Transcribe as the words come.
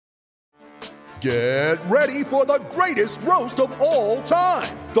Get ready for the greatest roast of all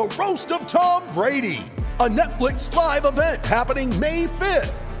time, the Roast of Tom Brady, a Netflix live event happening May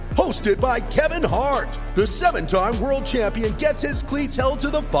 5th. Hosted by Kevin Hart, the 7-time world champion gets his cleats held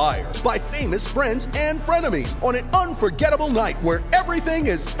to the fire by famous friends and frenemies on an unforgettable night where everything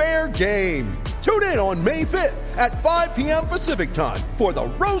is fair game. Tune in on May 5th at 5 p.m. Pacific time for the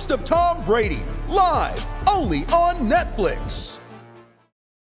Roast of Tom Brady, live only on Netflix.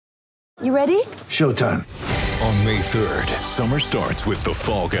 You ready? Showtime. On May 3rd, summer starts with The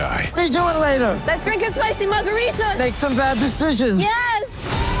Fall Guy. Let's do it later. Let's drink a spicy margarita. Make some bad decisions. Yes!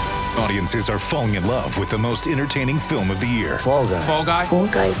 Audiences are falling in love with the most entertaining film of the year. Fall Guy. Fall Guy? Fall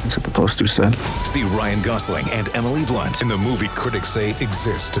Guy. That's what the poster said. See Ryan Gosling and Emily Blunt in the movie critics say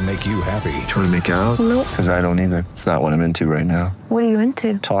exists to make you happy. Trying to make it out? Nope. Because I don't either. It's not what I'm into right now. What are you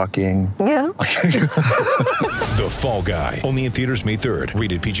into? Talking. Yeah. The Fall Guy. Only in theaters May 3rd.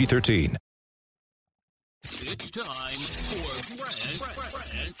 Rated PG-13. It's time for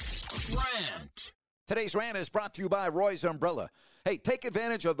Rant. Today's rant is brought to you by Roy's Umbrella. Hey, take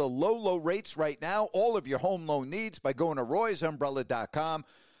advantage of the low rates right now, all of your home loan needs by going to roysumbrella.com.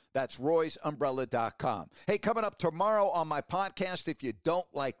 That's roysumbrella.com. Hey, coming up tomorrow on my podcast, if you don't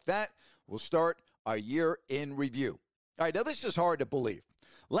like that, we'll start our year in review. All right, now this is hard to believe.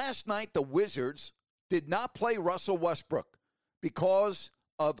 Last night, the Wizards did not play Russell Westbrook because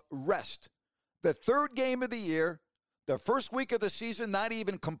of rest. The third game of the year, the first week of the season, not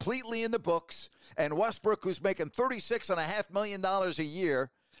even completely in the books, and Westbrook, who's making $36.5 million a year,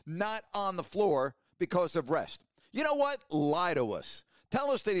 not on the floor because of rest. You know what? Lie to us.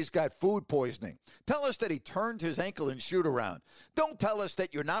 Tell us that he's got food poisoning. Tell us that he turned his ankle in shoot-around. Don't tell us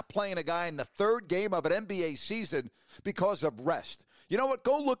that you're not playing a guy in the third game of an NBA season because of rest. You know what?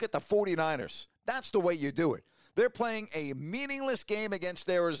 Go look at the 49ers. That's the way you do it. They're playing a meaningless game against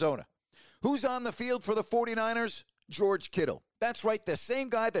Arizona. Who's on the field for the 49ers? George Kittle. That's right, the same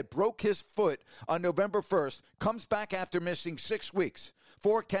guy that broke his foot on November 1st comes back after missing 6 weeks.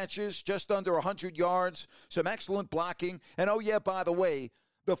 4 catches, just under 100 yards, some excellent blocking, and oh yeah, by the way,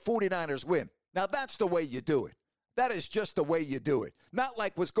 the 49ers win. Now that's the way you do it. That is just the way you do it. Not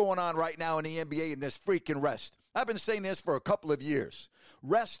like what's going on right now in the NBA in this freaking rest. I've been saying this for a couple of years.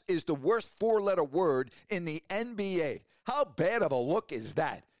 Rest is the worst 4-letter word in the NBA. How bad of a look is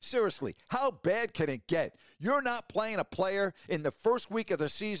that? Seriously, how bad can it get? You're not playing a player in the first week of the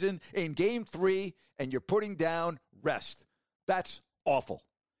season in Game 3, and you're putting down rest. That's awful.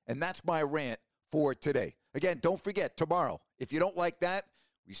 And that's my rant for today. Again, don't forget, tomorrow, if you don't like that,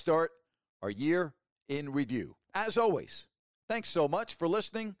 we start our year in review. As always, thanks so much for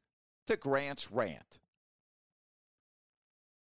listening to Grant's Rant.